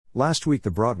Last week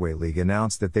the Broadway League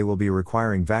announced that they will be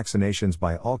requiring vaccinations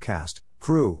by all cast,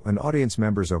 crew, and audience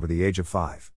members over the age of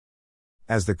 5.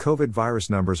 As the COVID virus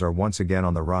numbers are once again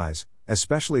on the rise,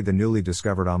 especially the newly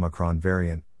discovered Omicron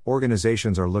variant,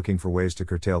 organizations are looking for ways to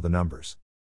curtail the numbers.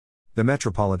 The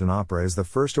Metropolitan Opera is the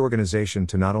first organization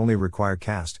to not only require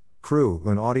cast, crew,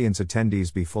 and audience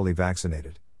attendees be fully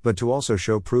vaccinated, but to also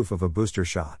show proof of a booster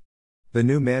shot. The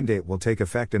new mandate will take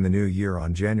effect in the new year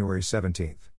on January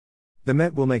 17. The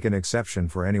Met will make an exception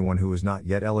for anyone who is not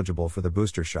yet eligible for the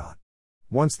booster shot.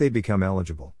 Once they become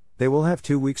eligible, they will have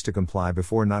 2 weeks to comply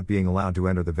before not being allowed to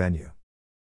enter the venue.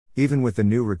 Even with the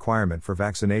new requirement for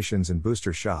vaccinations and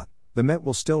booster shot, the Met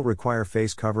will still require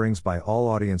face coverings by all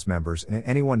audience members and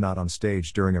anyone not on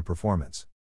stage during a performance.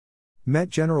 Met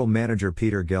General Manager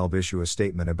Peter Gelb issued a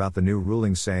statement about the new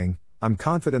ruling saying, "I'm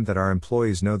confident that our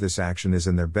employees know this action is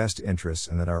in their best interests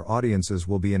and that our audiences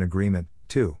will be in agreement,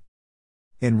 too."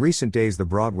 In recent days the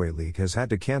Broadway League has had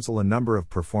to cancel a number of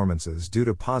performances due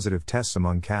to positive tests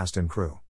among cast and crew.